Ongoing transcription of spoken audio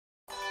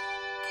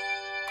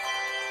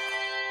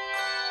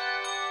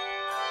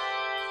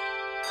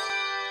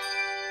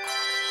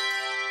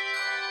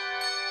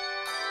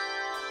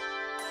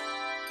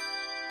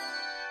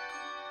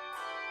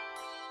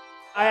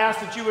I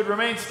ask that you would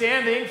remain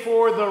standing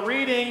for the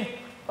reading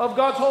of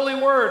God's holy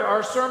word.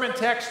 Our sermon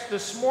text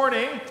this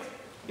morning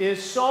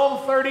is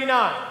Psalm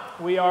 39.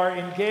 We are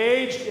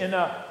engaged in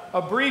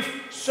a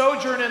brief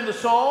sojourn in the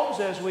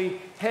Psalms as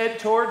we head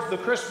towards the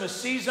Christmas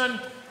season.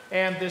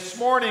 And this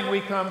morning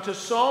we come to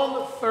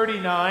Psalm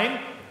 39.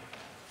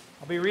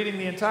 I'll be reading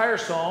the entire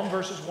Psalm,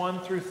 verses 1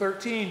 through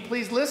 13.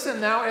 Please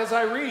listen now as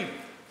I read,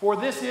 for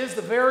this is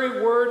the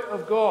very word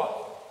of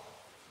God.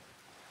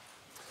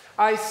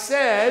 I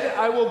said,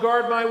 I will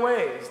guard my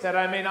ways, that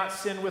I may not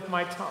sin with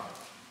my tongue.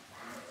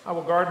 I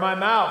will guard my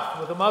mouth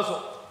with a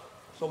muzzle,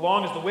 so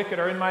long as the wicked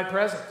are in my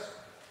presence.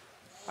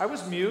 I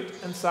was mute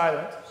and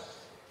silent.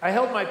 I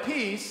held my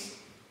peace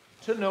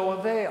to no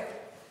avail,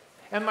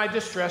 and my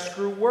distress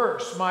grew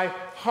worse. My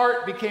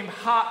heart became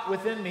hot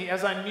within me.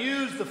 As I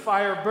mused, the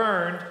fire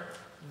burned.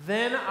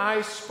 Then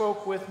I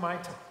spoke with my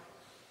tongue.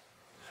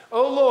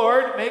 O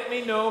Lord, make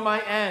me know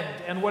my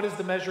end, and what is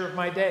the measure of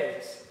my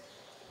days.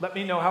 Let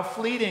me know how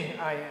fleeting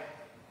I am.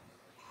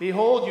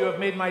 Behold, you have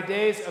made my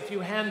days a few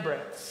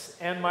handbreadths,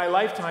 and my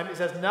lifetime is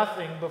as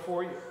nothing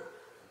before you.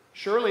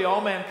 Surely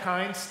all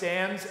mankind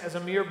stands as a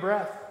mere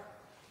breath.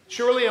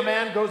 Surely a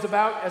man goes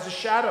about as a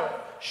shadow.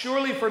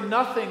 Surely for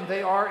nothing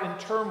they are in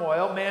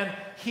turmoil. Man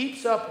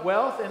heaps up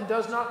wealth and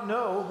does not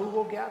know who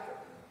will gather.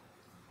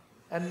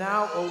 And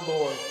now, O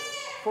Lord,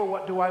 for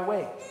what do I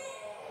wait?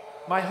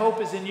 My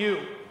hope is in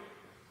you.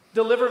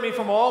 Deliver me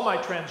from all my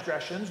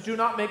transgressions. Do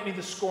not make me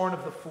the scorn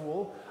of the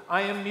fool.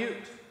 I am mute.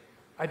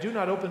 I do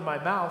not open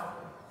my mouth,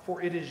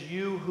 for it is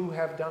you who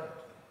have done it.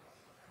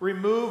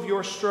 Remove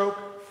your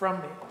stroke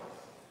from me.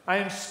 I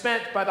am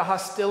spent by the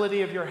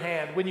hostility of your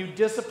hand. When you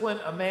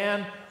discipline a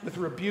man with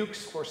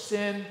rebukes for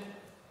sin,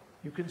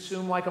 you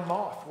consume like a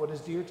moth what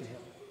is dear to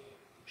him.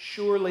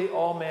 Surely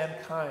all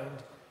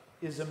mankind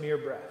is a mere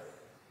breath.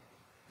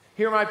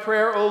 Hear my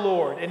prayer, O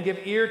Lord, and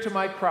give ear to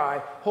my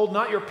cry. Hold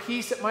not your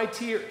peace at my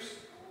tears.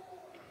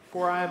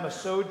 For I am a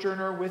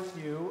sojourner with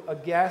you, a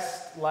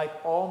guest like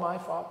all my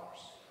fathers.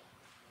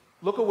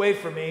 Look away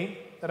from me,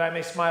 that I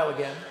may smile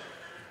again,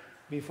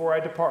 before I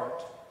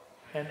depart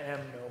and am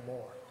no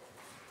more.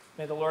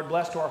 May the Lord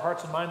bless to our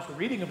hearts and minds the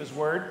reading of his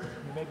word.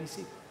 You may be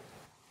seated.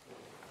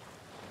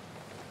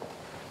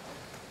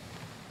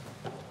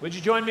 Would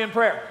you join me in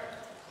prayer?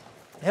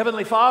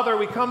 Heavenly Father,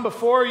 we come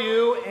before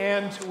you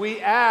and we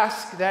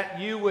ask that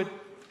you would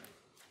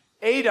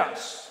aid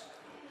us,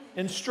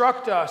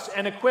 instruct us,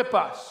 and equip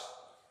us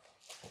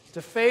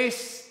to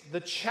face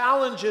the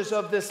challenges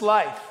of this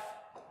life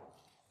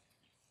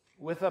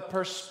with a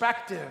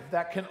perspective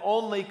that can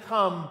only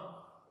come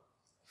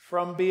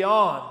from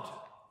beyond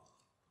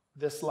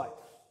this life.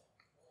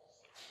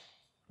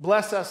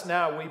 Bless us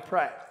now, we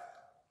pray.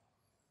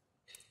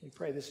 We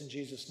pray this in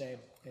Jesus' name.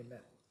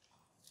 Amen.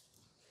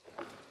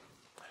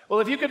 Well,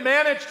 if you could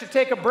manage to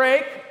take a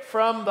break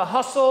from the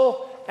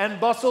hustle and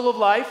bustle of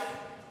life,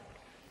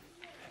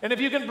 and if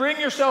you can bring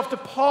yourself to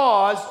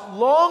pause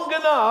long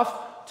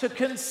enough to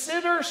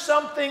consider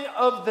something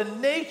of the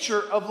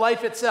nature of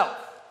life itself,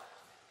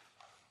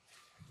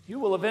 you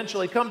will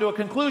eventually come to a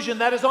conclusion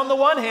that is, on the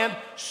one hand,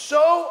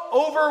 so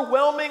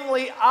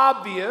overwhelmingly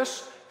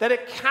obvious that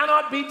it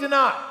cannot be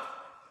denied.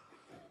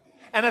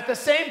 And at the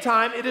same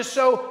time, it is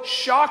so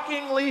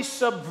shockingly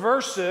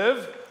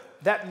subversive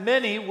that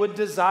many would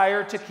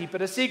desire to keep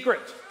it a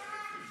secret.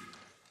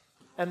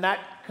 And that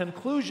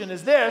conclusion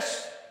is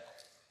this: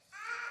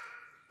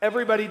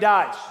 everybody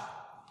dies.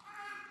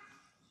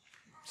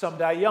 Some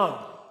die young,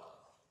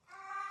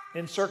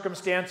 in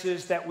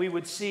circumstances that we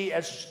would see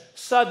as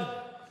sudden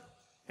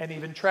and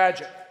even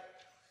tragic.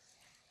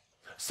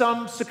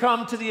 Some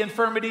succumb to the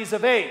infirmities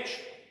of age,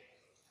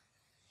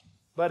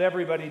 but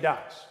everybody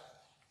dies.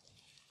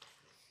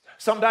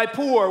 Some die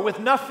poor with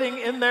nothing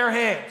in their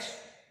hands.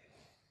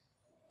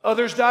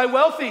 Others die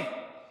wealthy,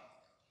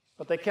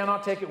 but they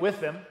cannot take it with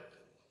them.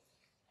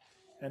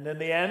 And in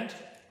the end,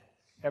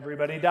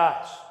 everybody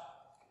dies.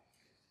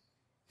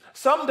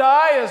 Some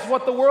die as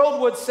what the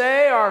world would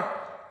say are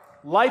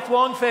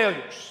lifelong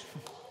failures,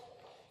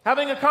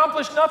 having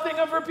accomplished nothing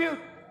of repute.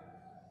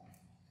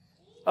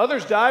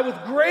 Others die with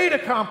great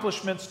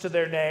accomplishments to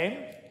their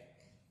name,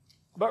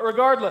 but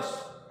regardless,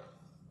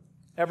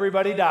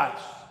 everybody dies,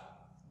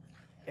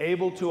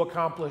 able to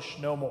accomplish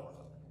no more.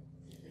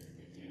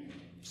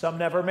 Some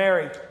never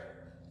marry,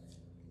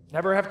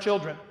 never have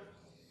children,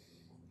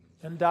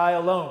 and die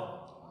alone.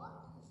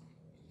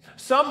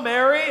 Some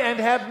marry and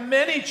have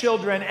many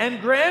children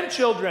and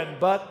grandchildren,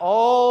 but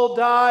all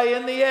die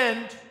in the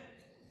end.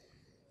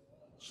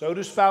 So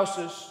do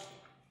spouses,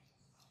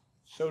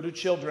 so do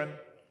children,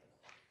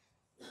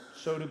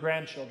 so do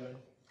grandchildren.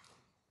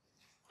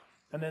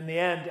 And in the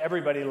end,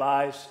 everybody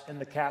lies in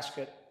the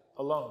casket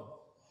alone.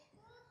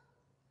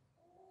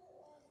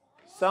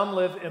 Some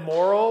live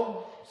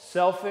immoral,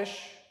 selfish,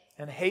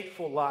 and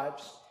hateful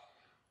lives,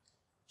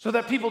 so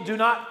that people do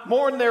not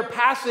mourn their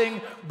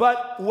passing,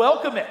 but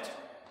welcome it.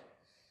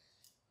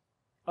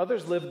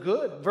 Others live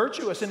good,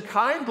 virtuous, and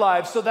kind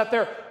lives, so that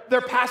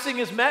their passing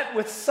is met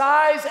with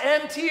sighs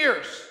and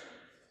tears.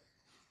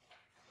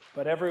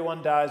 But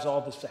everyone dies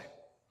all the same.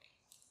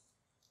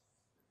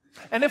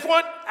 And if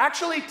one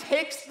actually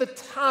takes the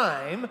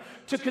time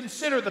to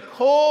consider the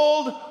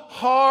cold,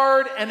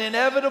 hard, and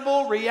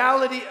inevitable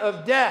reality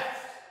of death,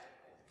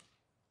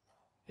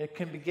 it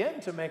can begin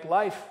to make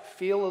life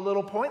feel a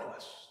little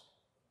pointless,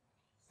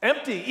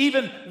 empty,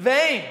 even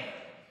vain.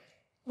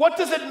 What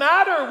does it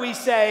matter, we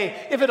say,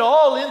 if it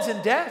all ends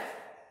in death?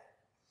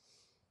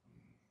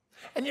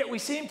 And yet we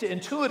seem to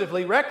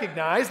intuitively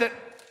recognize that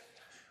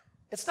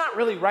it's not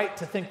really right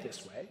to think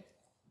this way.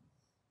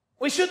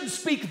 We shouldn't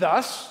speak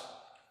thus.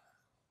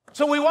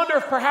 So we wonder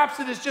if perhaps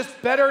it is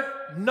just better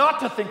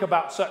not to think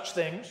about such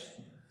things,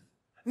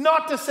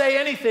 not to say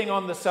anything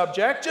on the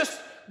subject, just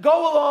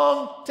go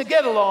along to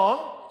get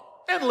along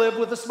and live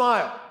with a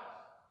smile.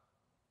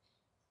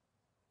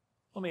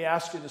 Let me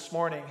ask you this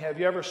morning, have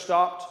you ever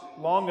stopped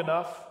long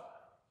enough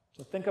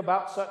to think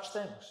about such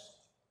things?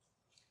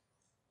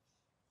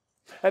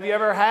 Have you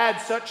ever had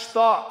such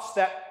thoughts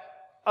that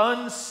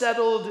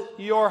unsettled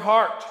your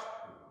heart?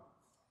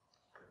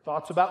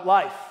 Thoughts about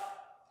life,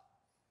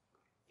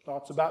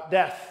 thoughts about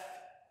death,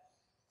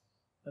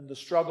 and the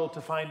struggle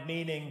to find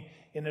meaning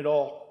in it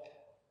all.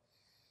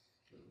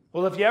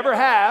 Well, if you ever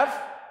have,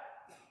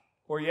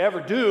 or you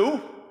ever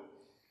do,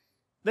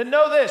 then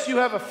know this: you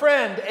have a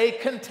friend, a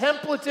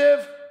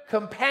contemplative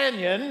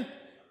companion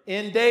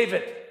in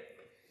David.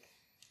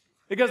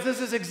 Because this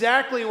is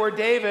exactly where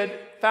David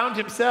found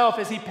himself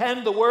as he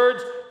penned the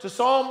words to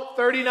Psalm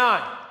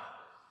 39.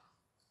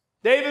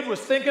 David was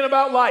thinking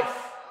about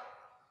life,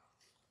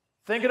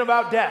 thinking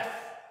about death,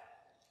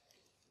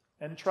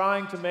 and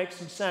trying to make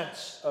some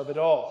sense of it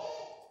all.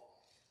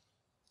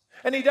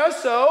 And he does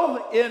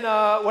so in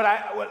what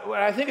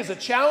I think is a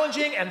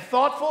challenging and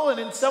thoughtful, and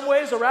in some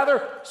ways a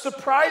rather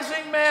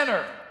surprising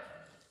manner.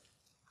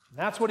 And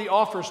that's what he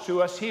offers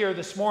to us here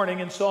this morning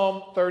in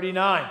Psalm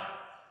 39.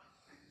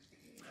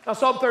 Now,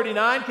 Psalm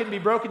 39 can be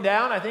broken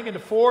down, I think, into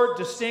 4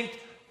 distinct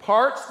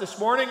parts. This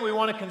morning we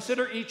want to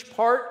consider each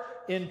part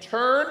in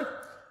turn.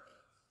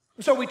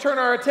 So we turn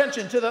our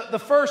attention to the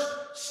first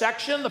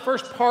section, the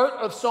first part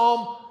of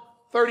Psalm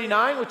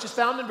 39, which is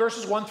found in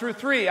verses 1 through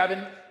 3.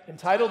 I've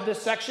entitled this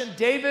section,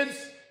 David's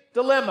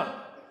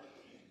Dilemma.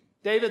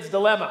 David's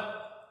Dilemma.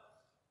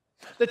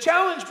 The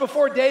challenge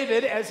before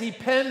David as he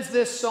pens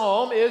this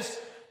psalm is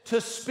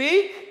to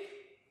speak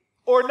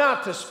or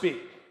not to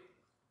speak.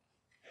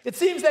 It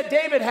seems that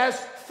David has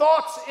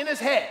thoughts in his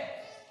head,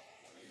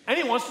 and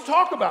he wants to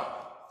talk about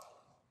them.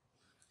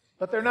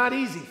 But they're not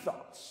easy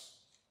thoughts.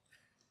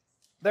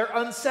 They're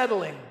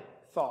unsettling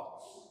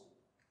thoughts.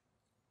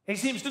 He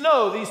seems to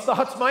know these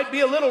thoughts might be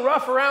a little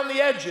rough around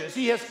the edges.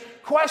 He has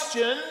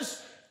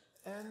questions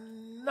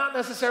and not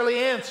necessarily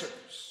answers.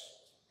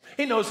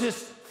 He knows his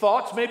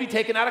thoughts may be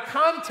taken out of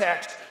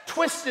context,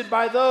 twisted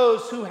by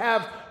those who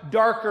have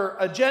darker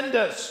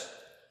agendas.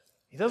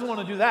 He doesn't want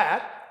to do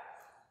that.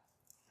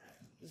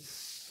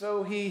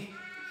 So he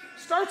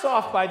starts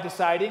off by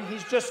deciding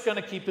he's just going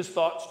to keep his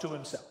thoughts to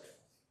himself.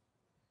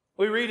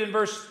 We read in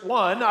verse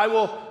 1, I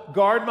will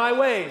guard my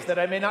ways that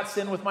I may not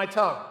sin with my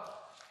tongue.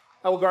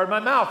 I will guard my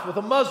mouth with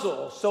a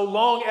muzzle so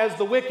long as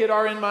the wicked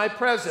are in my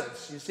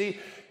presence. You see,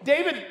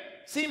 David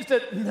seems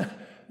to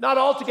not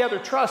altogether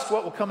trust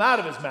what will come out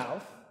of his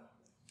mouth.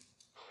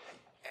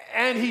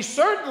 And he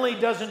certainly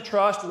doesn't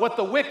trust what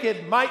the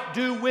wicked might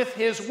do with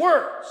his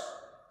words.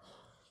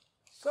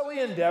 So he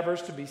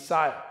endeavors to be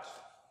silent.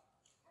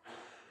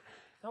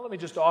 Now let me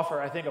just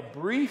offer, I think, a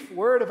brief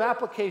word of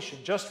application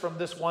just from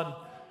this one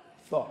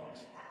thought.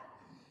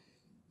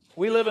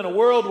 We live in a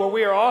world where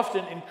we are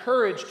often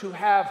encouraged to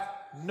have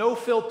no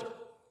filter.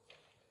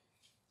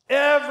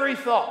 Every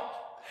thought,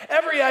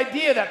 every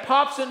idea that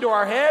pops into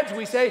our heads,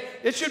 we say,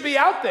 it should be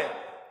out there.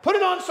 Put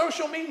it on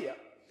social media.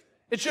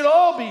 It should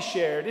all be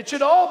shared. It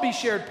should all be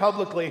shared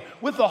publicly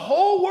with the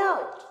whole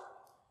world.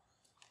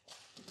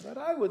 But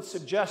I would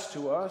suggest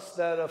to us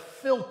that a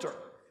filter,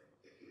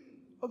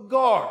 a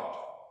guard,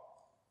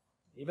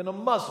 even a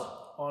muzzle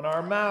on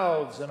our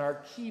mouths and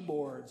our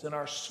keyboards and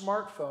our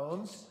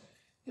smartphones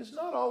is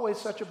not always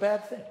such a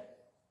bad thing.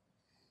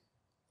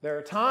 There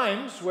are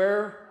times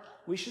where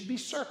we should be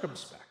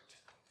circumspect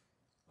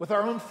with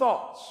our own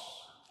thoughts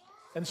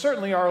and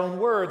certainly our own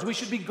words. We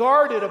should be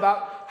guarded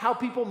about how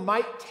people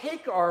might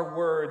take our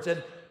words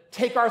and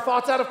take our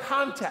thoughts out of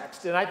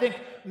context. And I think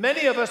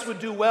many of us would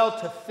do well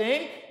to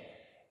think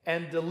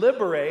and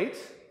deliberate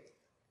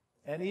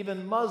and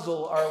even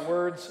muzzle our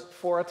words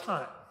for a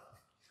time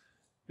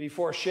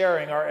before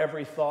sharing our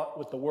every thought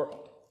with the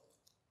world.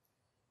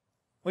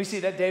 We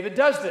see that David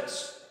does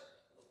this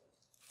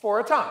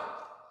for a time.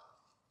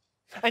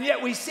 And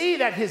yet we see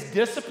that his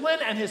discipline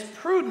and his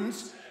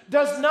prudence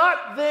does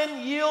not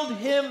then yield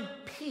him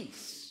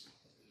peace.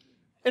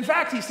 In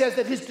fact, he says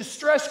that his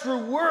distress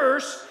grew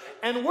worse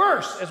and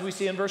worse, as we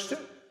see in verse 2.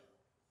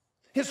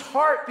 His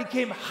heart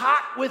became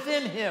hot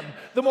within him.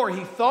 The more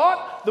he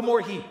thought, the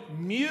more he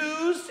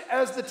mused,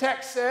 as the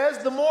text says,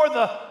 the more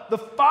the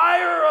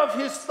fire of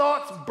his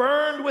thoughts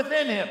burned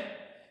within him,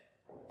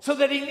 so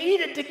that he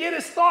needed to get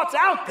his thoughts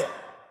out there.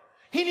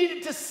 He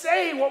needed to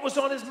say what was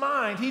on his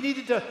mind. He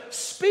needed to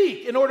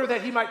speak in order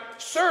that he might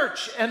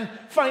search and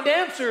find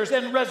answers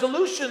and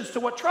resolutions to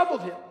what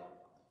troubled him.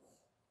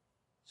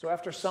 So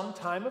after some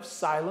time of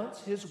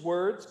silence, his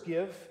words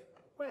give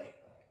way.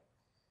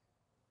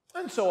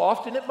 And so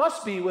often it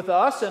must be with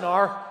us and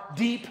our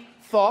deep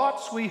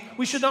thoughts.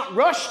 We should not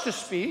rush to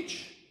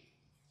speech.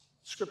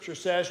 Scripture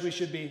says we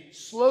should be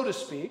slow to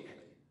speak,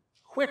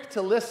 quick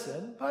to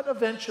listen, but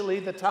eventually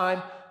the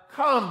time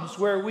comes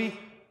where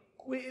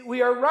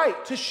we are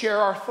right to share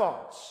our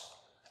thoughts,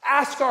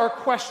 ask our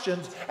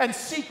questions, and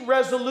seek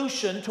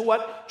resolution to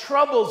what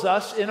troubles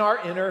us in our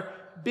inner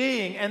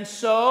being. And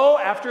so,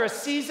 after a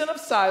season of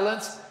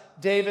silence,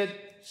 David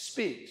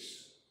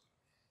speaks.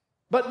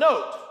 But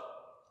note,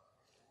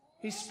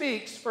 he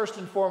speaks first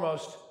and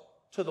foremost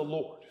to the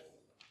Lord.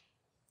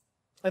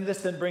 And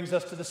this then brings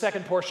us to the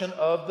second portion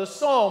of the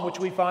psalm, which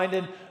we find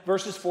in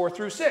verses 4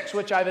 through 6,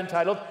 which I've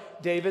entitled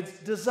David's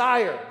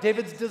Desire.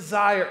 David's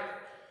Desire.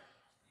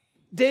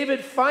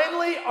 David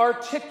finally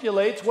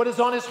articulates what is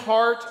on his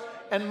heart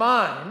and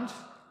mind,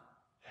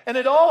 and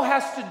it all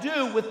has to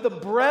do with the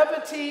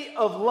brevity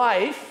of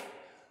life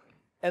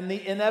and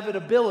the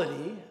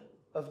inevitability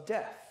of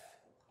death.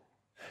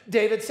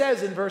 David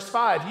says in verse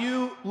 5,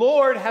 "You,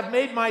 Lord, have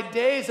made my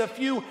days a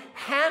few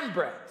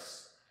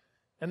handbreadths,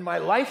 and my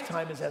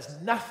lifetime is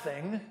as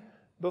nothing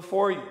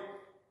before you."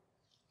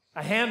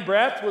 A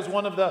handbreadth was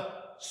one of the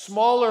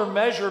smaller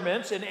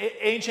measurements in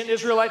ancient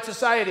Israelite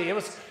society. It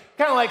was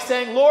kind of like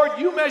saying, "Lord,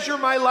 you measure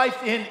my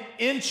life in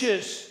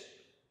inches,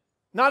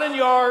 not in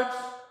yards,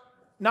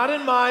 not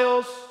in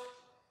miles.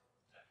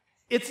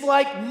 It's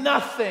like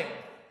nothing."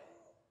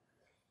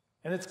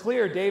 And it's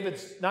clear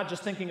David's not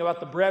just thinking about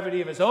the brevity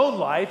of his own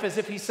life as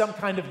if he's some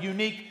kind of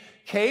unique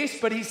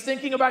case, but he's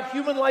thinking about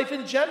human life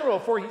in general,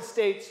 for he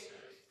states,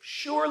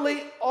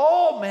 "Surely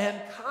all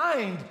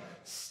mankind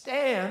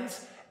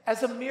stands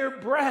as a mere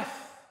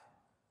breath."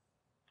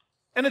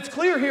 And it's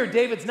clear here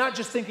David's not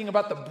just thinking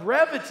about the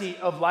brevity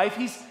of life,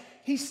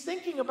 he's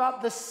thinking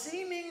about the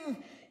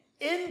seeming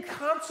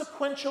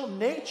inconsequential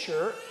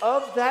nature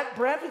of that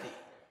brevity.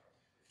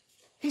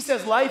 He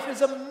says life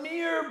is a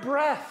mere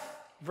breath,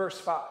 verse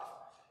 5.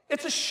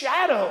 It's a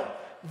shadow,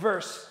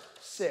 verse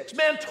 6.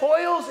 Man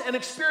toils and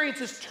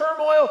experiences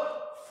turmoil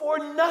for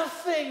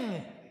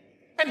nothing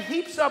and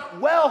heaps up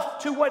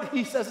wealth to what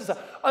he says is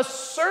a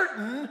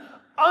certain,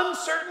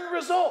 uncertain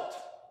result.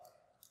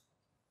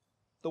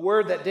 The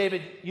word that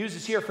David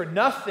uses here for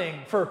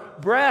nothing, for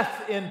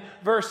breath in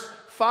verse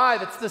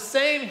 5, it's the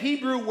same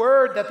Hebrew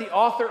word that the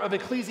author of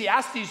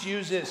Ecclesiastes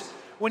uses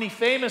when he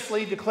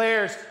famously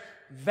declares,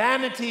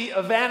 "Vanity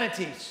of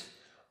vanities,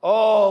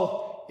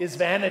 all is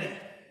vanity."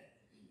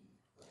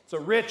 It's a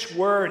rich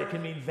word. It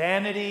can mean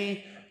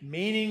vanity,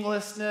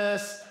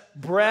 meaninglessness,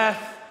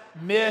 breath,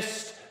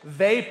 mist,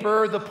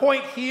 vapor. The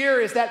point here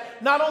is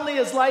that not only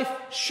is life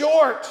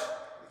short,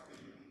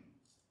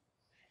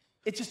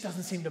 it just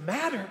doesn't seem to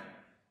matter.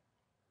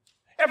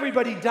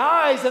 Everybody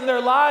dies and their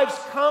lives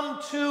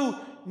come to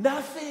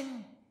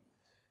nothing.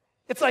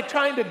 It's like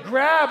trying to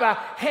grab a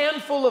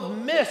handful of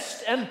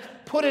mist and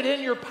put it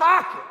in your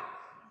pocket.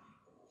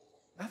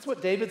 That's what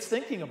David's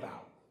thinking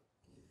about.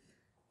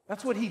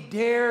 That's what he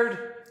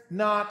dared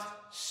not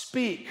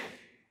speak.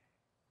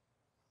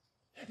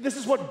 This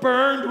is what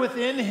burned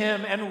within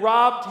him and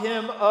robbed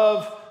him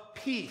of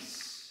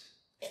peace.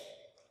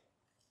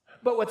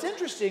 But what's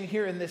interesting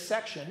here in this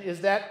section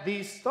is that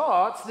these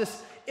thoughts,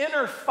 this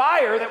inner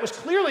fire that was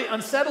clearly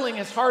unsettling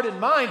his heart and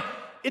mind,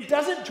 it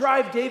doesn't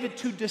drive David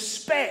to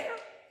despair.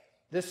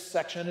 This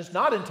section is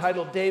not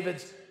entitled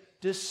David's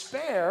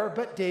Despair,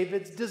 but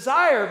David's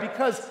Desire,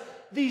 because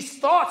these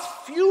thoughts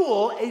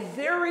fuel a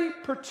very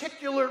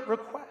particular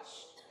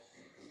request.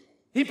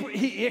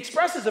 He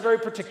expresses a very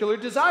particular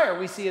desire.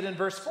 We see it in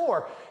verse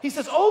 4. He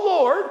says, "Oh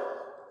Lord,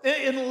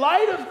 in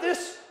light of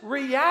this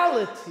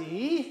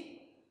reality,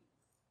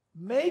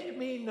 make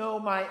me know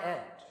my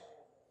end.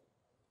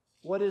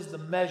 What is the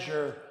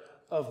measure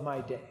of my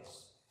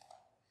days?"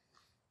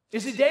 You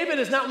see, David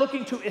is not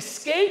looking to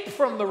escape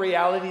from the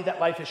reality that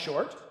life is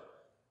short.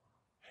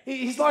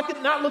 He's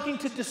not looking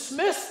to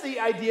dismiss the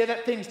idea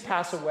that things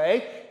pass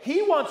away.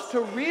 He wants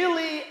to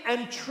really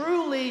and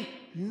truly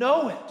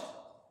know it.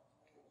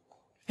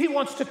 He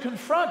wants to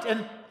confront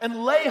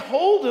and lay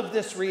hold of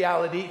this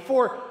reality,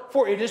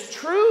 for it is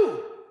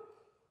true.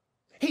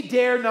 He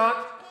dare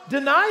not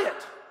deny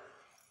it.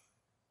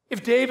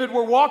 If David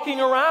were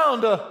walking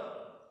around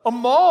a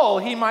mall,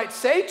 he might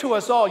say to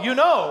us all, "You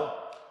know,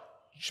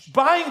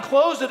 buying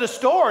clothes at a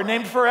store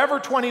named Forever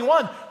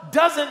 21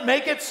 doesn't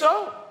make it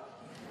so."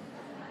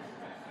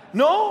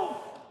 No,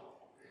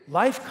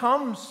 life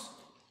comes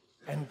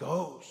and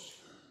goes,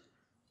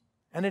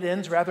 and it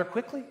ends rather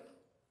quickly.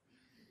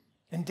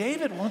 And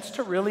David wants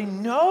to really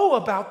know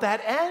about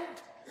that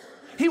end.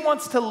 He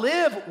wants to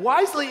live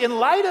wisely in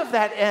light of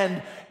that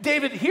end.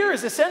 David here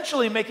is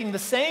essentially making the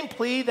same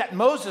plea that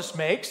Moses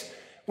makes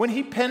when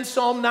he penned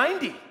Psalm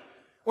 90,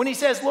 when he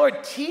says,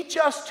 "Lord, teach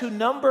us to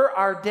number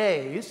our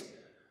days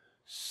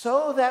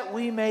so that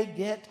we may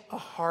get a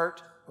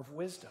heart of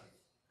wisdom."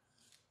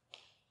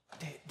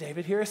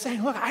 David here is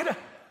saying, look,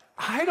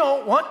 I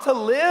don't want to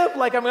live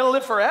like I'm going to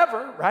live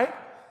forever, right?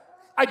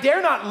 I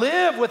dare not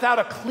live without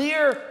a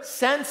clear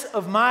sense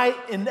of my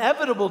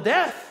inevitable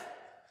death.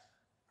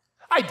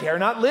 I dare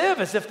not live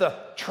as if the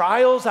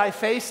trials I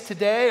face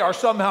today are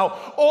somehow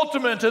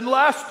ultimate and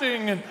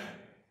lasting. And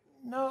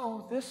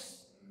no,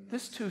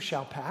 this too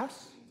shall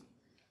pass.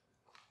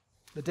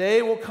 The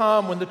day will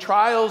come when the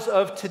trials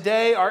of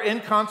today are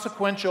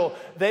inconsequential.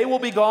 They will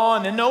be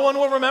gone and no one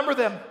will remember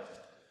them.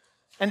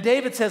 And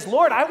David says,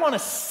 Lord, I want to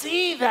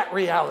see that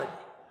reality.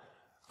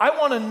 I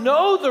want to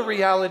know the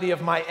reality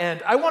of my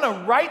end. I want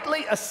to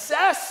rightly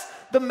assess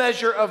the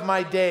measure of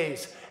my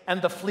days and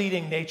the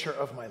fleeting nature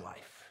of my life.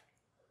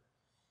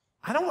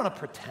 I don't want to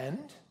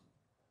pretend.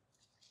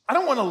 I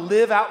don't want to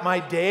live out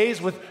my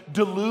days with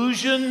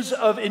delusions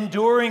of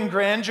enduring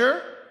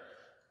grandeur.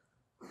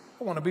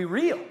 I want to be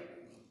real,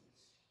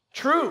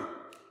 true,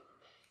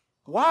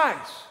 wise.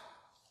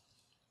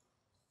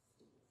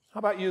 How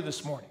about you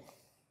this morning?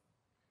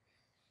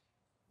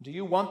 Do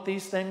you want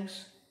these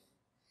things?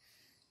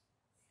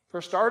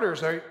 For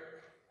starters,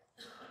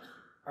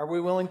 are we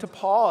willing to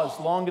pause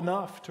long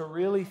enough to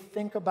really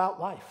think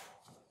about life?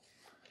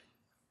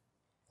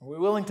 Are we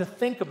willing to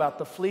think about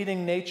the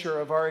fleeting nature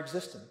of our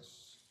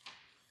existence?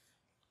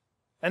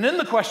 And then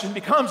the question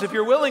becomes, if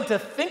you're willing to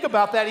think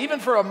about that even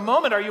for a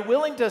moment, are you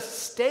willing to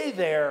stay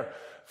there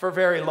for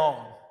very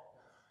long?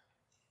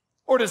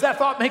 Or does that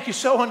thought make you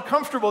so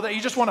uncomfortable that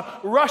you just want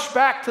to rush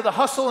back to the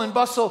hustle and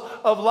bustle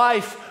of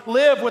life,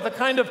 live with a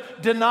kind of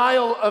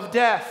denial of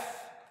death?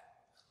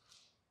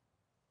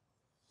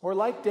 Or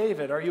like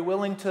David, are you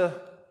willing to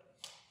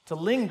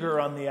linger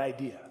on the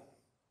idea?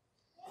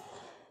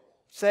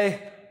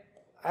 Say,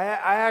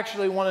 I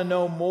actually want to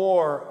know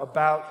more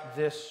about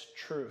this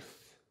truth.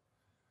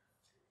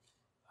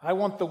 I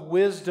want the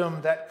wisdom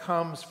that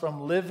comes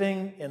from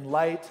living in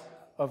light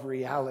of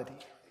reality.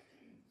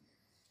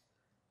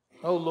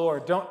 Oh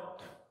Lord,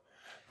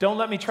 don't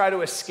let me try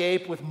to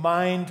escape with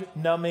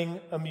mind-numbing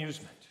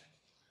amusement.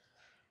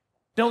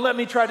 Don't let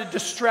me try to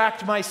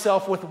distract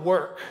myself with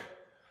work.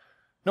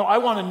 No, I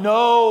want to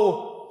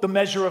know the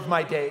measure of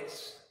my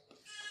days.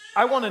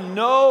 I want to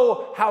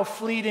know how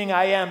fleeting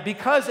I am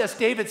because, as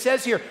David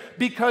says here,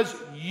 because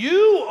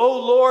you, O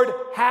Lord,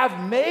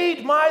 have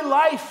made my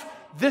life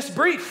this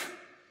brief.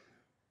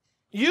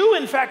 You,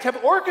 in fact,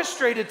 have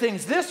orchestrated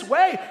things this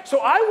way. So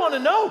I want to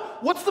know,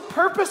 what's the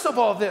purpose of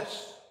all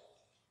this?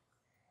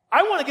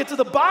 I want to get to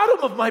the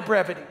bottom of my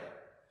brevity.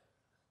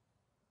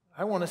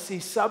 I want to see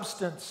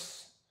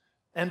substance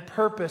and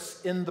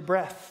purpose in the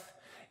breath,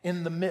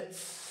 in the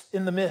mist,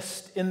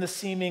 in the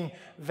seeming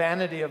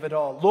vanity of it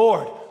all.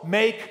 Lord,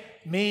 make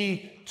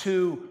me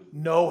to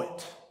know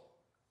it.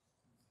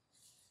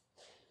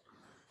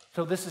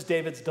 So this is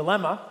David's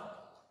dilemma,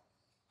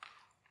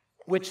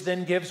 which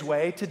then gives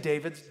way to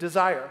David's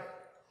desire,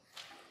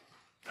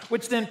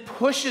 which then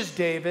pushes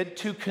David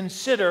to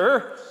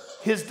consider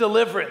his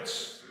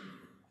deliverance.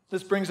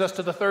 This brings us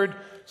to the third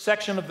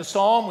section of the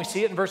psalm. We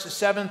see it in verses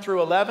 7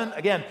 through 11.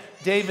 Again,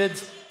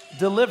 David's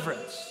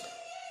deliverance.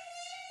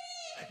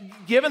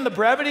 Given the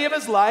brevity of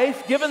his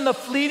life, given the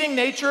fleeting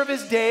nature of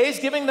his days,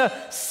 given the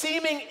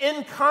seeming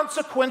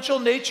inconsequential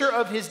nature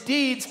of his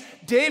deeds,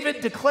 David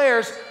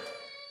declares,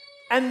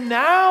 "And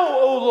now,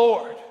 O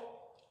Lord,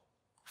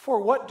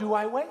 for what do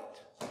I wait?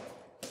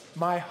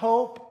 My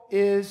hope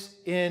is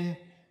in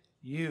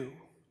you."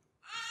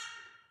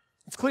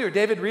 It's clear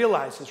David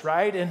realizes,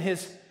 right, in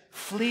his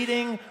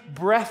fleeting,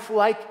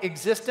 breath-like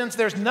existence,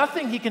 there's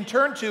nothing he can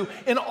turn to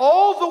in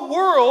all the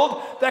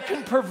world that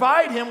can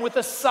provide him with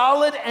a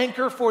solid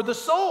anchor for the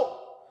soul.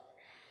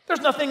 There's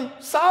nothing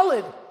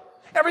solid.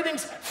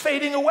 Everything's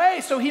fading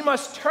away, so he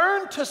must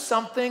turn to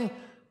something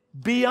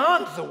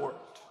beyond the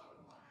world.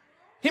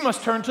 He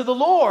must turn to the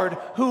Lord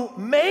who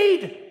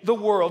made the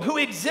world, who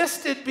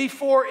existed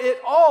before it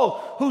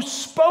all, who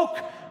spoke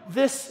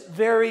this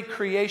very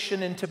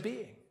creation into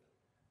being.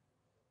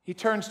 He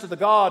turns to the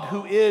God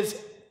who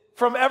is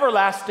from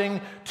everlasting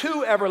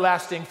to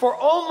everlasting, for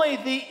only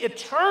the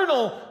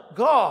eternal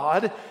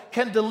God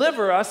can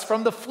deliver us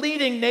from the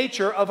fleeting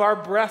nature of our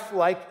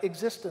breath-like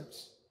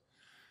existence.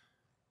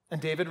 And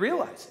David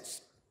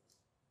realizes,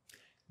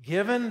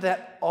 given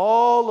that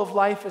all of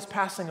life is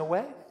passing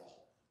away,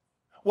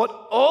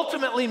 what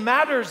ultimately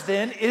matters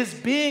then is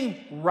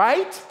being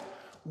right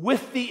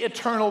with the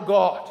eternal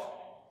God.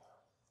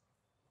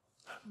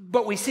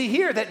 But we see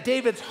here that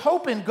David's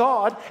hope in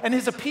God and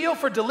his appeal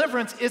for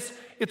deliverance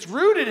it's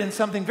rooted in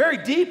something very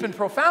deep and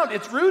profound.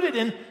 It's rooted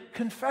in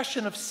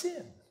confession of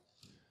sin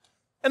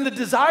and the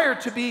desire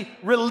to be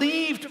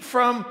relieved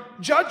from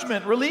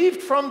judgment,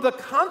 relieved from the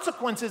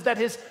consequences that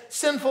his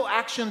sinful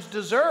actions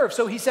deserve.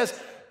 So he says,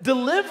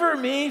 "Deliver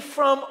me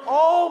from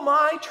all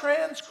my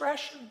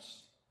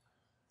transgressions."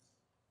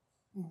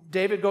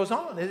 David goes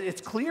on.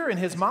 It's clear in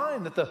his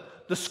mind that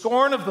the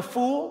scorn of the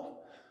fool,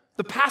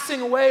 the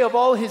passing away of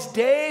all his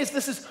days,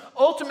 this is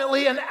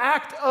ultimately an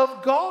act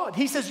of God.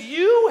 He says,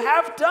 "You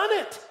have done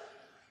it,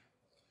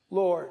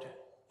 Lord,"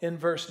 in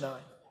verse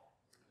 9.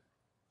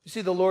 You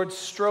see, the Lord's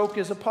stroke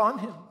is upon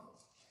him.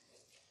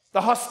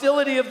 The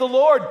hostility of the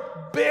Lord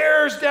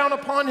bears down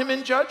upon him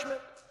in judgment.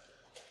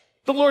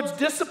 The Lord's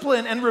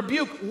discipline and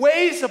rebuke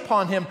weighs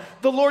upon him.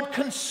 The Lord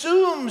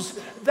consumes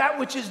that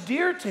which is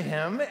dear to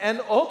him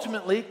and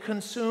ultimately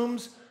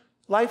consumes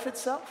life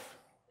itself.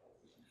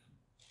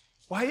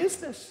 Why is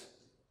this?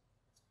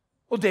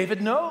 Well,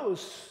 David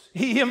knows.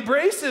 He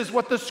embraces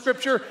what the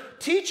Scripture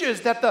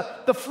teaches, that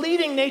the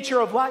fleeting nature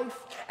of life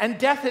and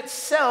death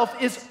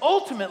itself is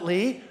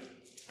ultimately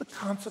the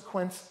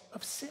consequence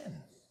of sin.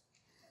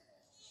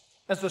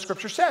 As the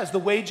Scripture says, the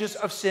wages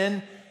of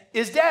sin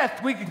is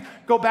death. We can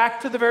go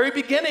back to the very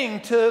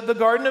beginning, to the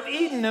Garden of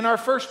Eden and our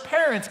first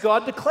parents.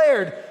 God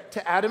declared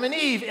to Adam and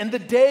Eve, in the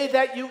day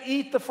that you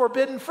eat the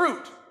forbidden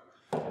fruit,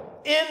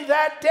 in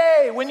that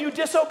day when you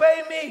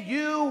disobey me,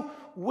 you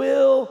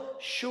will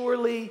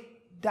surely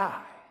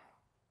die.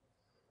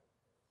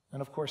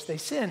 And of course, they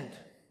sinned.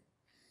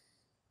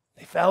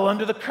 They fell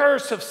under the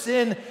curse of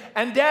sin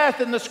and death.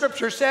 And the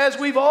Scripture says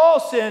we've all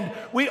sinned.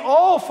 We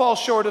all fall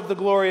short of the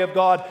glory of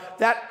God.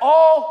 That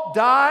all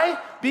die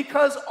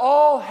because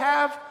all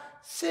have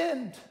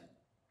sinned.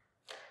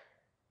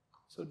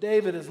 So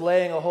David is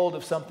laying a hold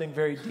of something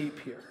very deep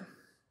here.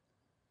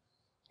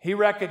 He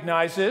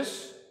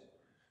recognizes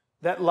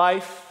that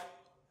life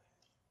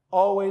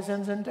always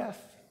ends in death.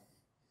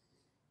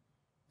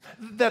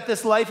 That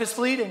this life is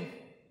fleeting.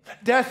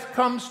 Death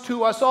comes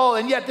to us all,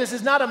 and yet this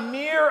is not a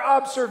mere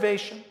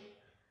observation.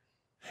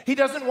 He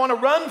doesn't want to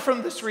run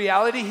from this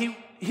reality.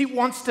 He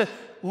wants to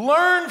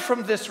learn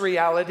from this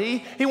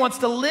reality. He wants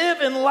to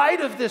live in light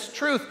of this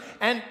truth.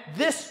 And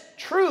this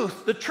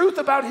truth, the truth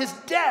about his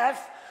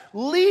death,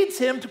 leads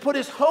him to put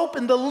his hope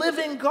in the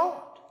living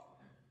God.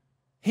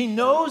 He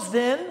knows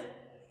then,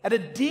 at a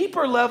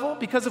deeper level,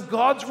 because of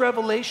God's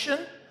revelation,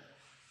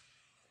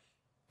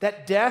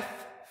 that death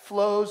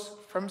flows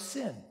from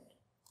sin.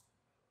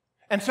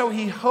 And so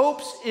he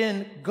hopes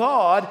in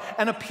God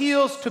and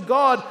appeals to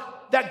God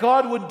that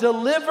God would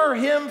deliver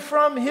him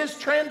from his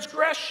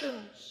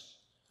transgressions.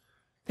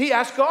 He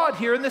asks God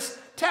here in this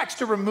text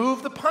to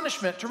remove the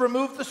punishment, to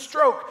remove the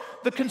stroke,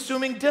 the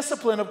consuming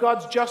discipline of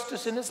God's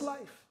justice in his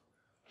life.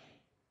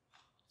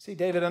 See,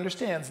 David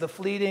understands the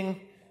fleeting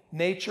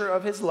nature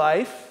of his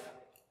life,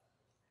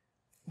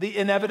 the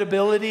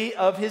inevitability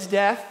of his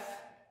death.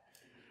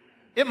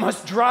 It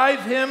must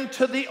drive him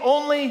to the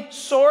only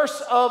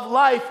source of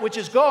life, which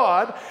is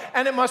God,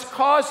 and it must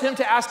cause him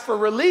to ask for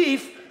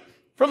relief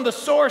from the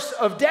source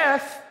of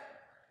death,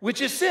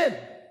 which is sin.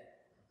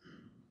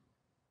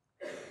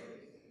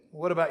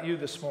 What about you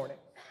this morning?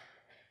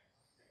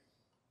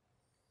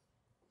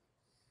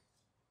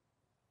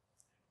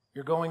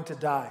 You're going to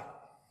die.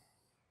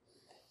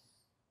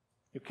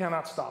 You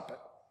cannot stop it.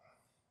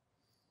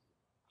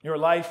 Your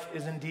life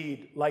is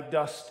indeed like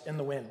dust in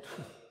the wind.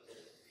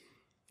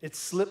 It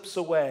slips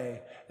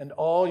away, and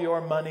all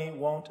your money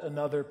won't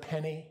another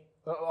penny,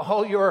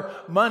 all your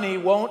money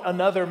won't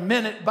another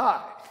minute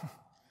buy.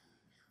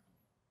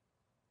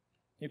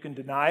 You can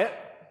deny it.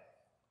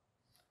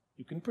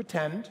 You can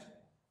pretend.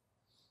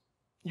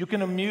 You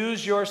can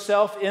amuse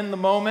yourself in the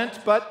moment,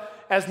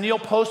 but as Neil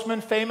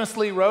Postman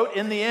famously wrote,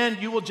 in the end,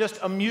 you will just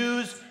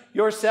amuse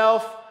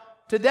yourself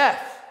to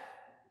death.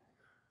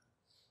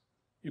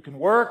 You can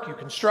work, you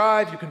can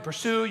strive, you can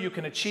pursue, you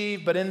can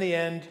achieve, but in the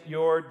end,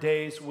 your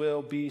days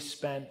will be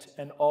spent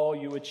and all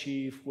you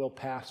achieve will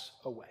pass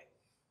away.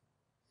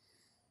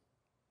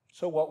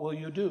 So what will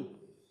you do?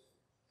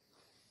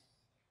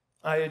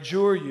 I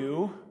adjure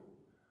you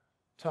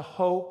to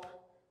hope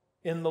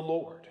in the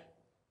Lord,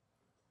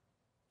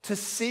 to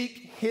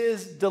seek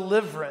his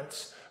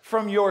deliverance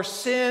from your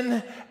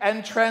sin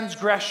and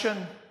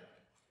transgression.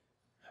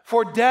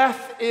 For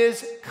death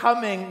is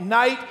coming,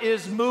 night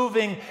is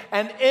moving,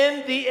 and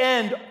in the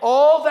end,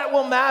 all that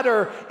will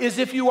matter is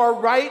if you are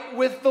right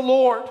with the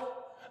Lord,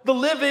 the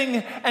living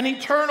and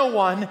eternal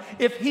one,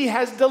 if he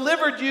has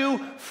delivered you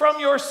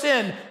from your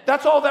sin.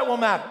 That's all that will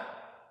matter.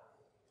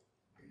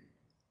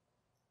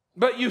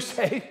 But you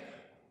say,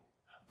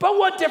 but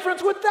what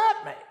difference would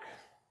that make?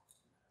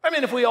 I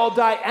mean, if we all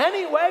die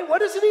anyway, what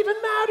does it even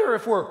matter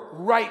if we're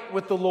right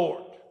with the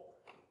Lord?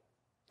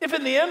 If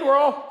in the end we're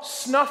all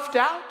snuffed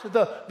out,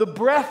 the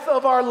breath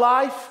of our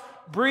life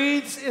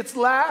breathes its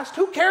last,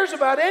 who cares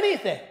about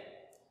anything?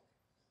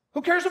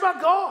 Who cares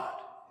about God?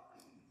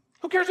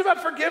 Who cares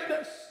about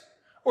forgiveness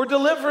or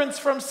deliverance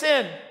from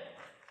sin?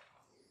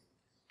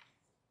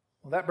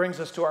 Well, that brings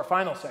us to our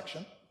final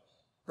section,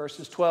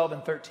 verses 12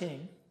 and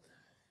 13,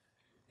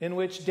 in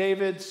which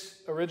David's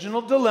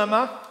original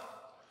dilemma,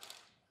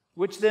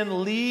 which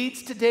then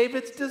leads to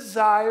David's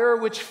desire,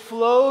 which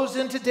flows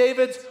into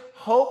David's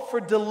hope for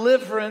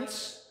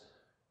deliverance,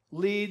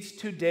 leads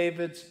to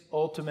David's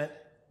ultimate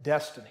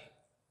destiny.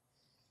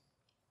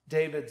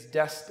 David's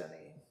destiny.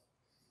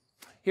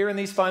 Here in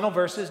these final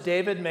verses,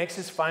 David makes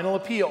his final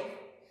appeal.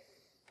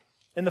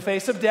 In the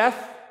face of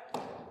death,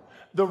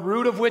 the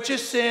root of which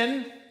is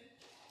sin,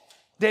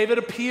 David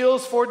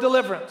appeals for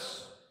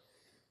deliverance.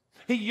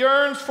 He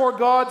yearns for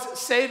God's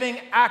saving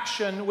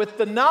action with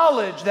the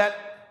knowledge that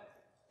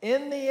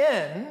in the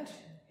end,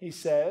 he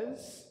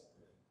says,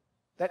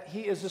 that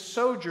he is a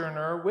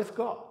sojourner with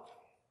God,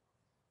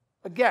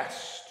 a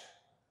guest,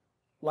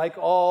 like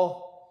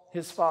all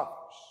his fathers.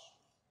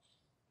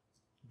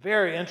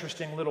 Very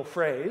interesting little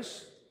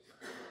phrase.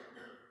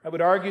 I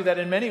would argue that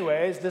in many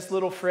ways, this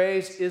little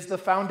phrase is the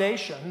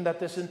foundation that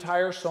this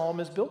entire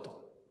psalm is built on.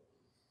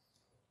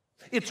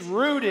 It's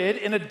rooted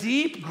in a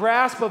deep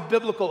grasp of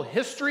biblical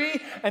history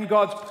and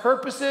God's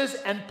purposes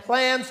and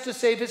plans to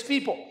save his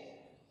people.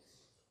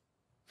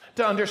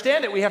 To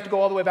understand it, we have to go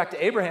all the way back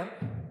to Abraham,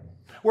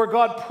 where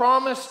God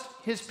promised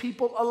his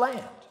people a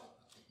land,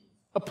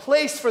 a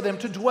place for them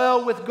to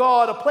dwell with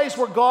God, a place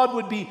where God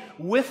would be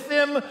with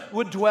them,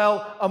 would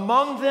dwell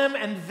among them,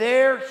 and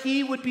there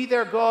he would be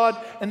their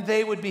God and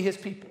they would be his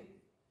people.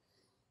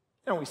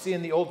 And we see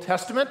in the Old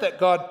Testament that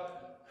God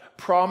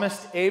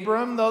promised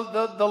Abram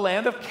the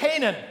land of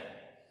Canaan.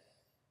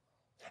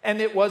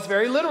 And it was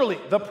very literally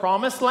the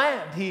promised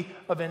land. He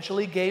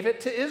eventually gave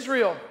it to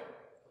Israel.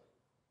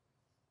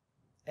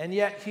 And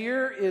yet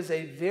here is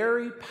a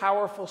very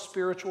powerful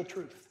spiritual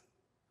truth.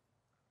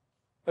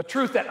 A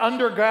truth that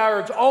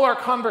undergirds all our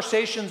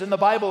conversations in the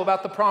Bible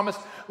about the promised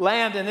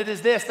land. And it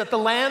is this, that the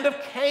land of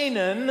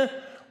Canaan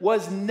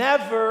was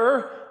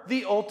never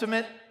the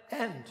ultimate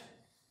end.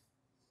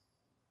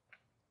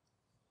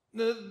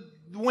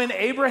 When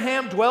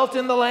Abraham dwelt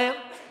in the land,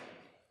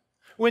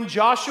 when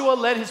Joshua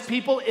led his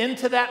people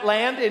into that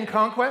land in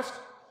conquest,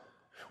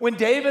 when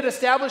David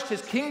established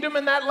his kingdom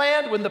in that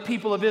land, when the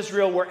people of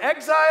Israel were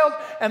exiled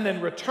and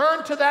then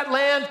returned to that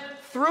land,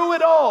 through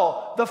it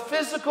all, the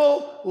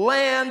physical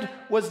land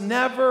was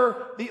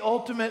never the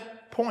ultimate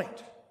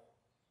point.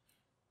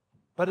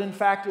 But in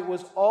fact, it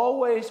was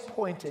always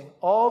pointing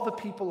all the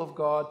people of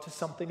God to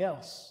something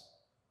else,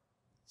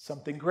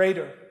 something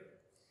greater,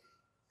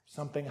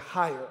 something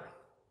higher.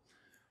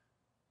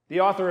 The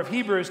author of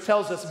Hebrews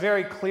tells us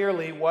very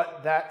clearly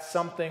what that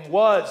something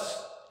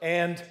was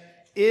and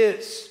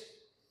is.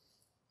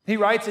 He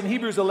writes in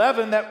Hebrews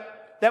 11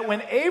 that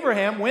when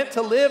Abraham went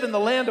to live in the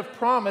land of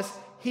promise,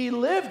 he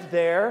lived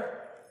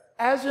there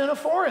as in a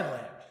foreign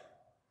land.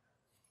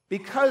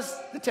 Because,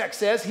 the text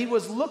says, he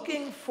was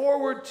looking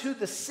forward to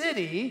the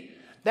city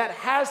that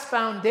has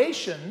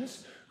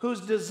foundations, whose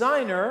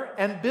designer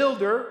and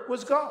builder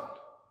was God.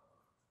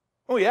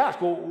 Oh, you ask,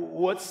 well,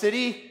 what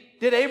city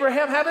did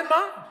Abraham have in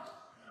mind?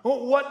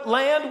 Well, what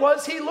land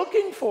was he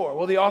looking for?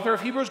 Well, the author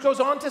of Hebrews goes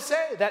on to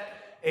say that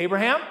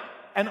Abraham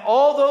and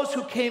all those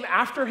who came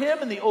after him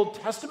in the Old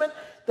Testament,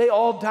 they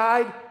all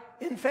died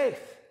in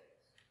faith.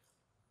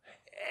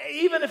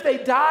 Even if they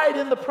died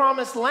in the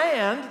promised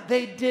land,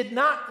 they did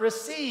not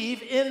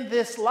receive in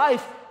this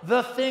life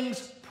the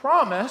things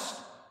promised.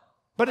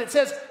 But it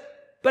says,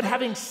 but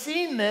having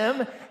seen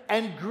them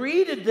and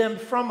greeted them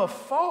from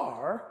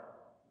afar,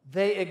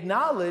 they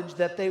acknowledged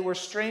that they were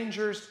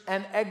strangers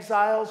and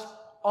exiles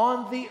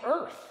on the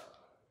earth.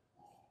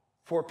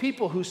 For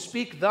people who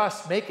speak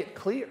thus make it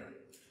clear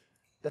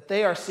that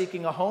they are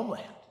seeking a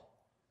homeland.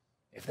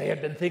 If they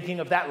had been thinking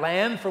of that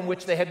land from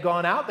which they had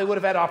gone out, they would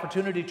have had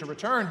opportunity to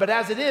return. But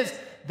as it is,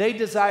 they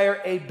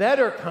desire a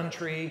better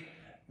country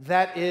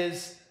that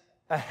is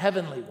a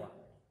heavenly one.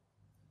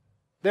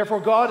 Therefore,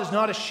 God is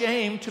not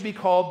ashamed to be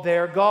called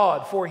their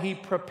God, for he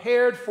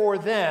prepared for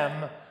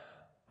them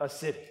a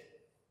city.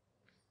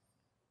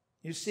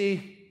 You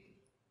see,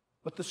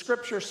 what the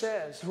Scripture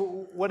says,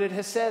 what it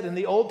has said in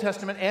the Old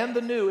Testament and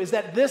the New, is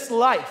that this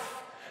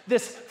life,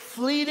 this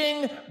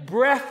fleeting,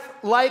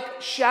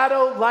 breath-like,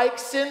 shadow-like,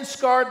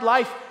 sin-scarred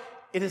life,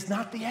 it is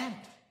not the end.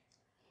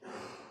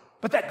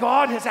 But that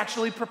God has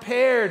actually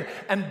prepared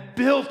and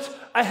built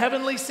a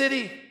heavenly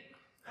city,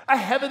 a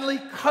heavenly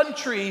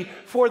country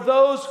for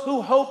those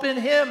who hope in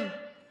him.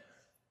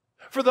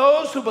 For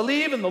those who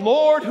believe in the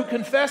Lord, who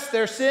confess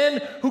their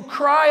sin, who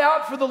cry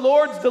out for the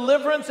Lord's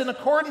deliverance in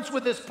accordance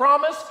with his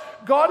promise,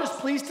 God is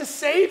pleased to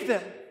save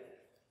them.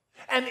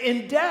 And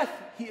in death,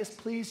 he is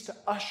pleased to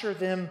usher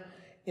them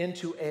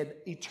into an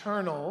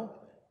eternal,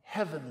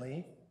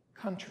 heavenly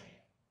country.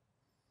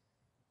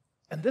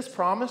 And this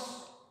promise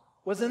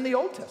was in the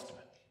Old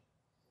Testament.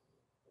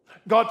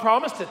 God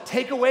promised to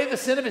take away the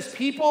sin of his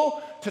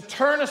people, to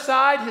turn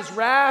aside his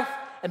wrath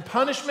and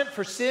punishment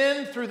for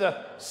sin through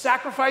the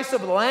sacrifice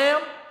of the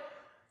Lamb.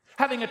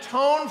 Having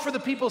atoned for the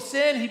people's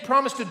sin, he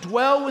promised to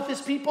dwell with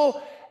his people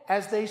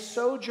as they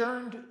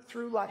sojourned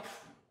through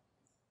life,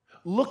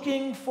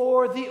 looking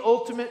for the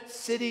ultimate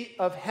city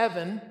of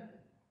heaven,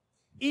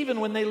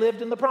 even when they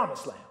lived in the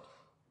promised land.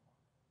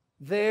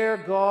 There,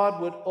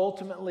 God would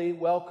ultimately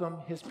welcome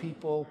his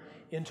people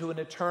into an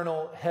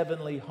eternal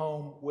heavenly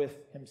home with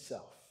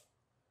himself.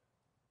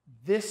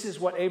 This is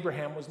what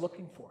Abraham was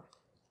looking for.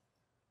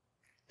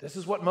 This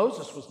is what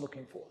Moses was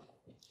looking for.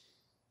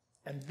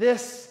 And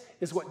this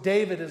is what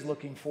David is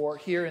looking for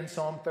here in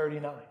Psalm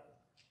 39.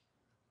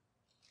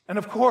 And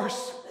of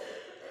course,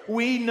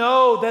 we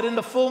know that in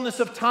the fullness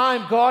of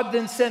time, God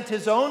then sent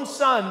his own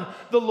Son,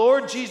 the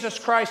Lord Jesus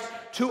Christ,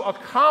 to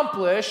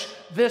accomplish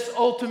this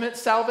ultimate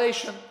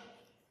salvation.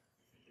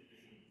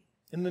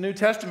 In the New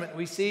Testament,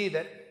 we see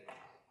that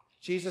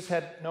Jesus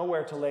had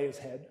nowhere to lay his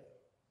head.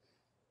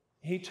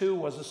 He too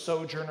was a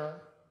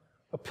sojourner,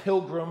 a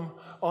pilgrim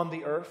on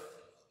the earth.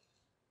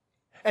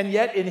 And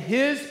yet in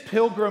his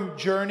pilgrim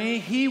journey,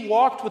 he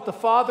walked with the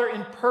Father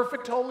in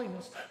perfect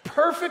holiness,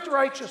 perfect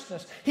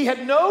righteousness. He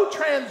had no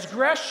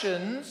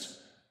transgressions.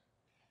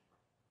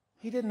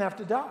 He didn't have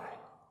to die.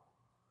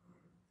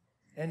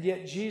 And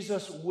yet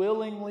Jesus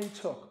willingly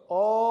took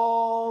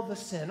all the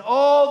sin,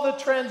 all the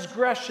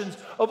transgressions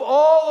of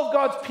all of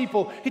God's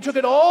people. He took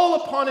it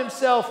all upon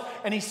himself,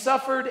 and he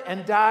suffered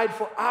and died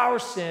for our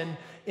sin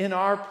in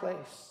our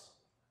place.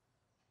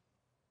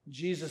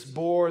 Jesus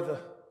bore the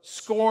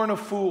scorn of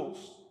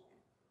fools,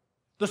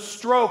 the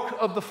stroke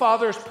of the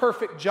Father's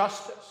perfect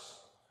justice.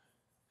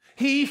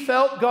 He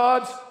felt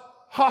God's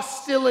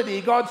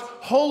hostility, God's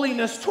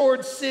holiness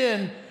towards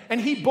sin, and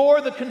he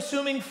bore the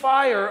consuming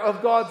fire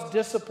of God's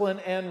discipline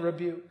and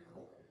rebuke.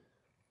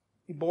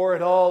 He bore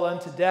it all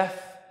unto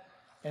death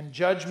and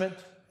judgment.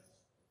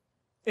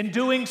 In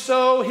doing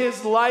so,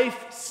 his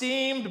life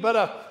seemed but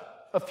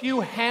a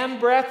few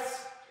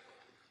handbreadths.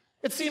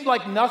 It seemed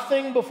like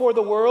nothing before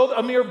the world,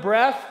 a mere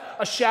breath,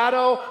 a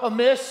shadow, a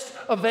mist,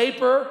 a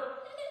vapor.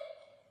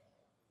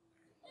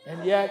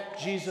 And yet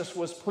Jesus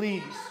was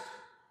pleased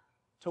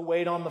to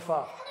wait on the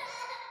Father,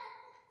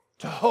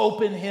 to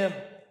hope in him.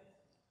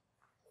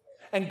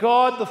 And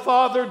God the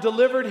Father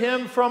delivered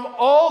him from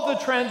all the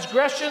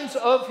transgressions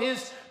of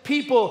his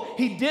people.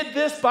 He did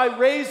this by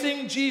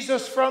raising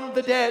Jesus from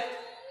the dead.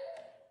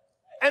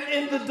 And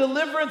in the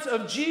deliverance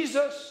of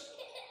Jesus,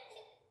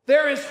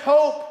 there is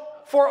hope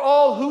for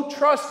all who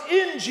trust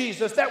in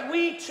Jesus, that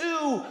we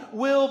too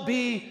will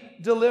be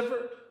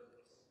delivered.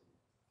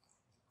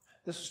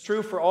 This is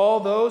true for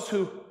all those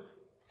who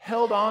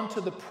held on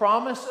to the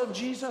promise of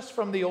Jesus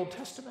from the Old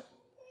Testament.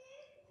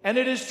 And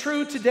it is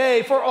true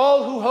today for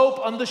all who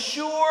hope on the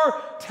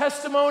sure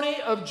testimony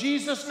of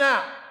Jesus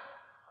now.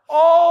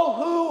 All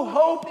who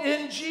hope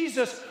in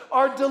Jesus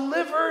are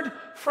delivered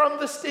from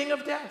the sting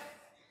of death.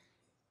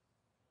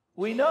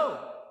 We know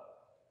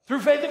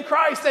through faith in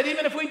Christ that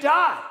even if we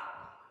die,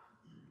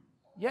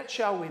 yet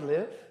shall we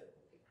live.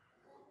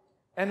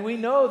 And we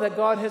know that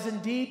God has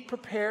indeed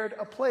prepared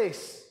a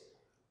place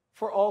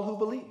for all who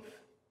believe.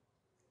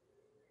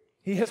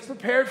 He has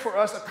prepared for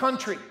us a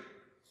country,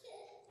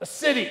 a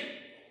city,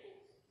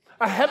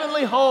 a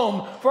heavenly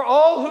home for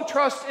all who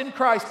trust in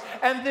Christ.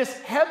 And this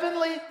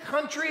heavenly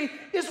country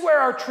is where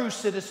our true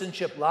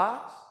citizenship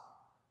lies.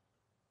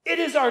 It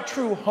is our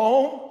true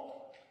home,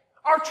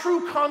 our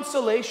true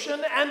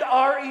consolation, and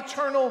our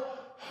eternal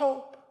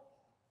hope.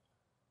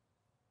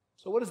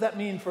 So what does that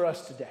mean for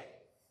us today?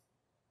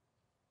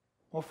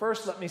 Well,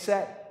 first, let me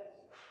say,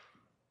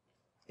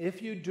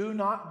 if you do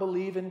not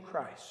believe in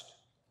Christ,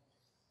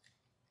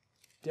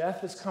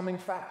 death is coming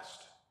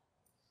fast.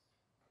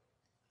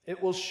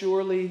 It will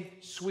surely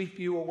sweep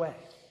you away.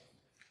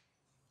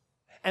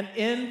 And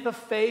in the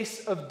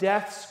face of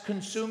death's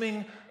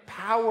consuming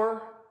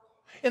power,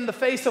 in the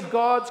face of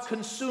God's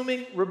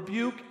consuming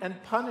rebuke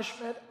and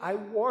punishment, I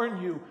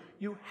warn you,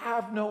 you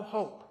have no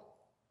hope.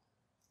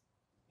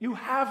 You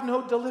have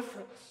no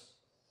deliverance.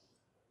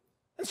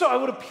 And so I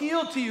would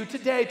appeal to you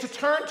today to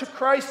turn to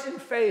Christ in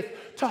faith,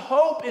 to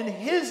hope in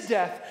his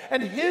death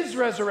and his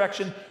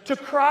resurrection, to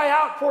cry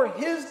out for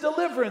his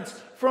deliverance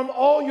from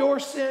all your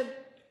sin.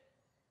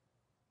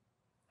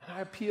 And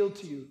I appeal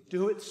to you,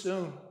 do it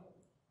soon.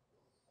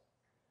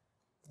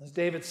 As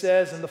David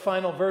says in the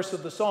final verse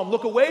of the psalm,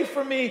 look away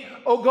from me,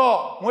 O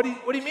God. What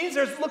he means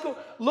there is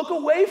look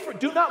away from,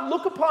 do not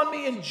look upon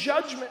me in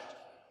judgment.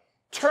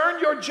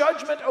 Turn your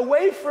judgment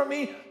away from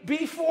me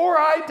before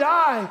I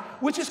die,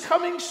 which is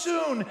coming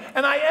soon,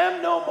 and I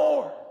am no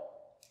more.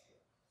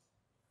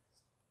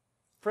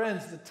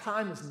 Friends, the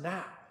time is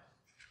now.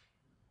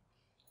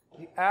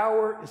 The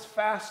hour is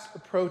fast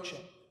approaching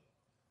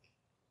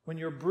when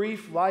your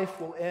brief life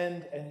will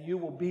end and you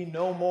will be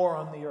no more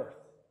on the earth.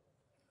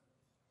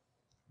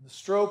 The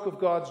stroke of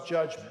God's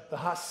judgment, the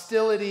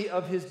hostility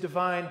of his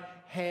divine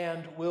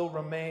hand will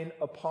remain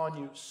upon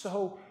you.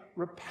 So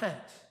repent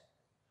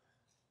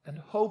and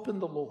hope in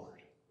the Lord.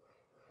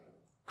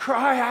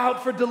 Cry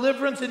out for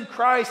deliverance in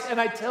Christ,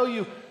 and I tell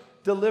you,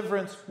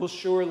 deliverance will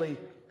surely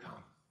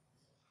come.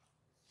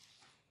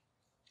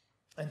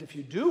 And if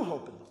you do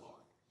hope in the Lord,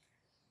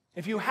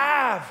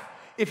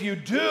 if you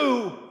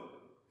do,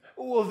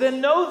 well, then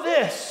know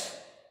this.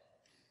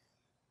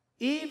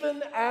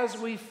 Even as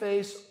we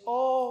face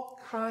all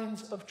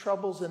kinds of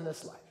troubles in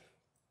this life,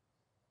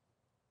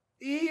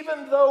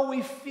 even though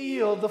we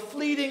feel the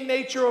fleeting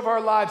nature of our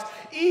lives,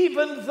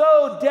 even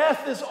though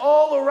death is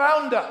all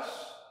around us,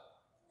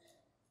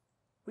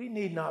 we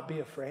need not be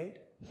afraid.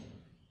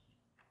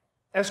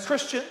 As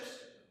Christians,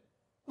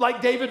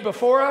 like David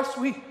before us,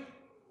 we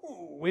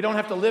don't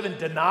have to live in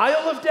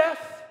denial of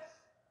death.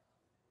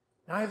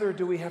 Neither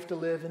do we have to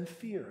live in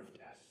fear of death.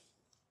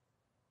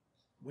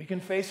 We can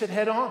face it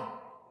head on.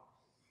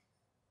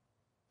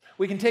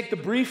 We can take the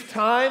brief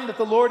time that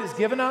the Lord has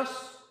given us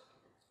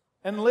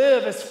and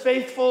live as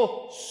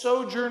faithful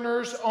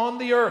sojourners on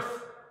the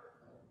earth,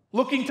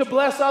 looking to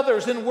bless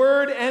others in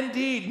word and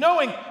deed,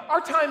 knowing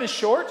our time is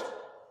short,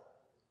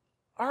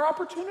 our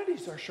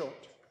opportunities are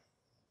short.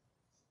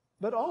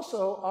 but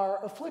also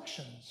our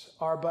afflictions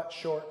are but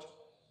short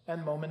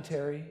and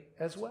momentary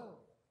as well.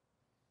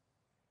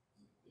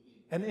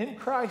 And in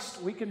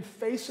Christ, we can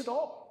face it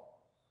all.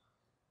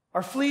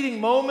 Our fleeting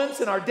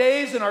moments and our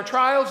days and our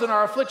trials and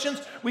our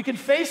afflictions, we can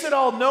face it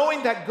all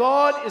knowing that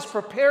God is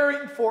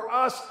preparing for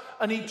us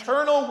an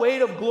eternal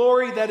weight of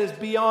glory that is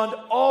beyond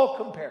all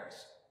comparison.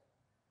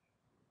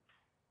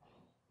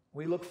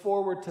 We look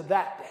forward to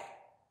that day,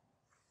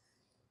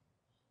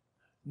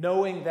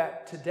 knowing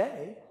that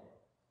today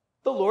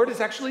the Lord is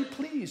actually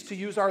pleased to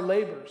use our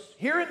labors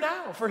here and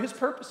now for his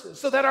purposes,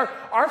 so that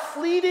our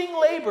fleeting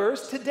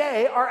labors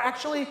today are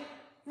actually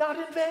not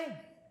in vain.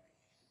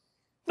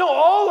 No,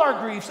 all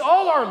our griefs,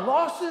 all our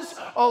losses,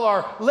 all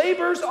our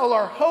labors, all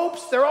our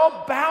hopes, they're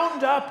all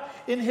bound up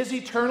in his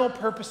eternal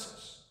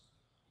purposes.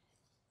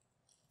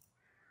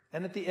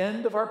 And at the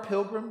end of our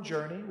pilgrim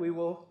journey, we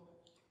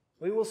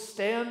will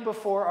stand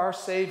before our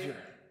Savior,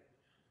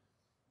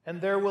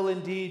 and there will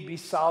indeed be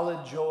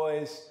solid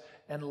joys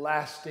and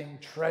lasting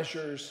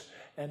treasures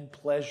and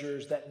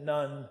pleasures that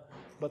none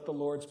but the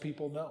Lord's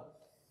people know.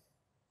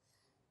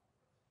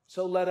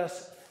 So let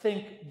us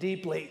think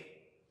deeply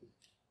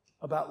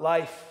about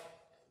life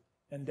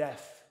and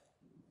death.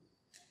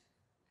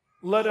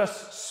 Let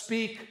us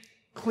speak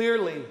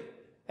clearly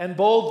and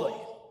boldly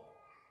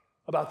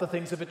about the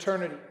things of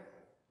eternity.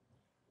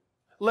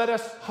 Let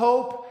us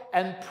hope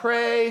and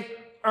pray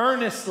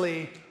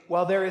earnestly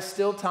while there is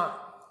still time,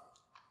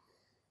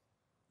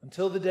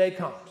 until the day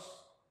comes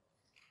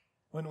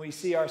when we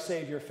see our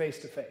Savior face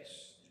to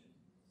face,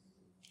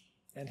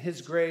 and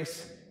his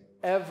grace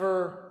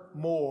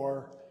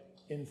evermore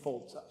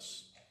enfolds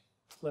us.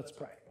 Let's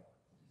pray.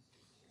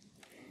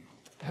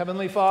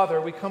 Heavenly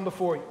Father, we come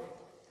before you.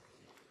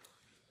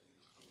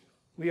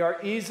 We are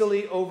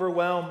easily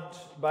overwhelmed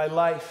by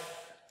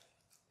life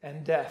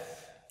and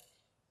death.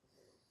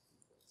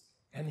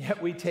 And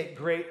yet we take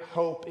great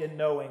hope in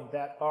knowing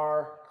that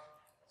our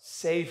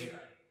Savior,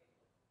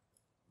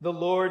 the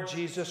Lord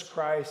Jesus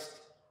Christ,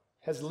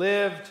 has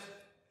lived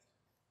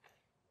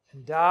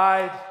and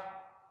died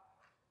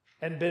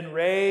and been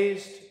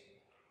raised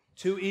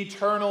to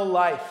eternal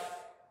life.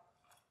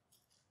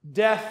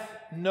 Death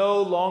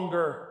no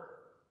longer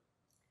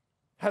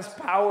has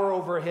power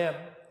over him.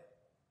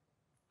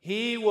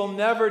 He will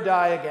never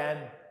die again,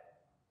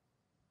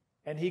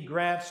 and he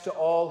grants to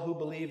all who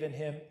believe in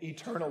him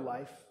eternal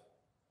life,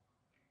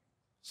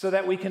 so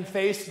that we can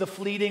face the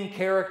fleeting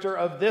character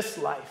of this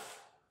life,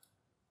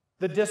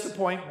 the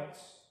disappointments,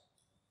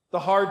 the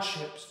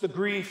hardships, the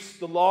griefs,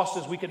 the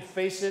losses. We can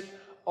face it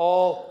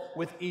all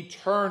with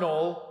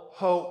eternal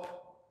hope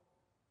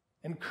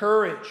and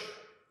courage,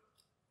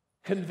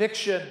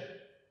 conviction,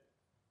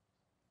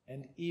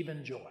 and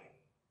even joy.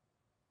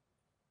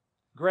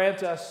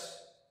 Grant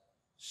us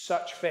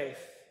such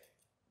faith.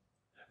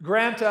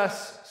 Grant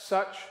us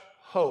such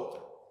hope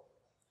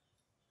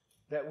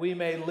that we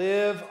may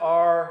live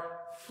our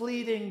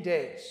fleeting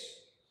days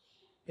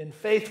in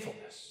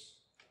faithfulness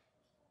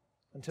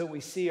until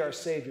we see our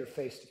Savior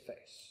face to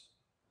face.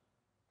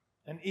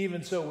 And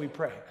even so we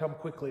pray, come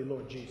quickly,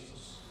 Lord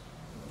Jesus.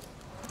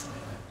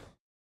 Amen.